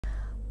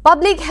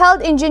Public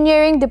Health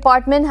Engineering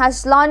Department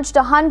has launched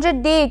a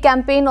 100-day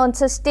campaign on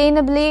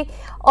sustainability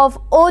of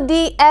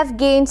ODF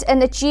gains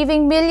and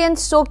achieving million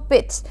soak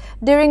pits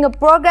during a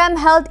program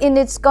held in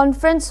its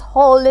conference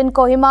hall in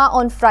Kohima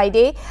on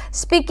Friday.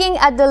 Speaking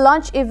at the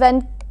launch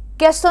event,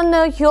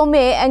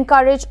 Kohima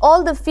encouraged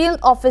all the field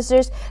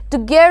officers to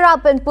gear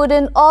up and put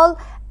in all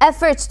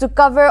efforts to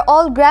cover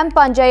all Gram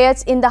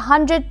Panchayats in the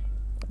 100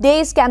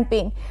 Days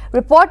campaign.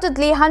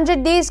 Reportedly,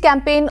 100 Days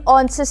campaign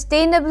on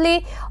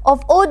sustainability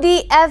of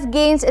ODF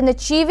gains and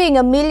achieving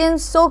a million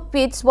soak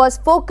pits was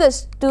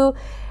focused to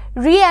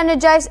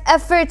re-energize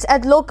efforts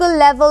at local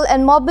level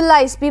and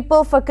mobilize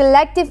people for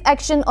collective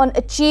action on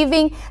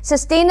achieving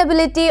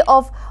sustainability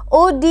of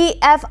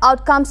ODF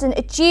outcomes and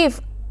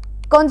achieve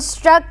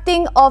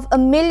constructing of a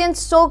million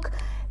soak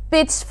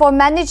pits for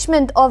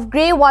management of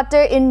grey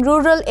water in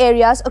rural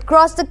areas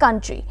across the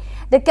country.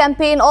 The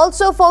campaign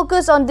also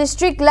focused on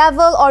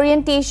district-level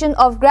orientation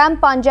of Gram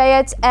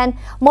Panchayats and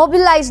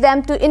mobilized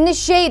them to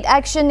initiate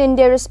action in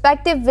their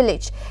respective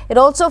village. It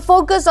also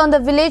focused on the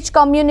village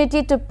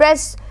community to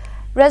press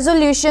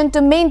resolution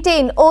to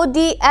maintain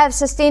ODF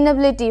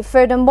sustainability.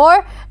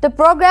 Furthermore, the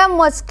program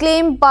was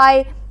claimed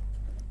by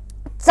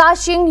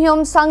Sashing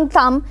Hyum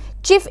Sangtham,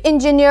 Chief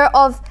Engineer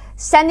of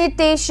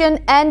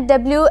Sanitation and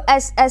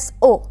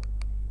WSSO.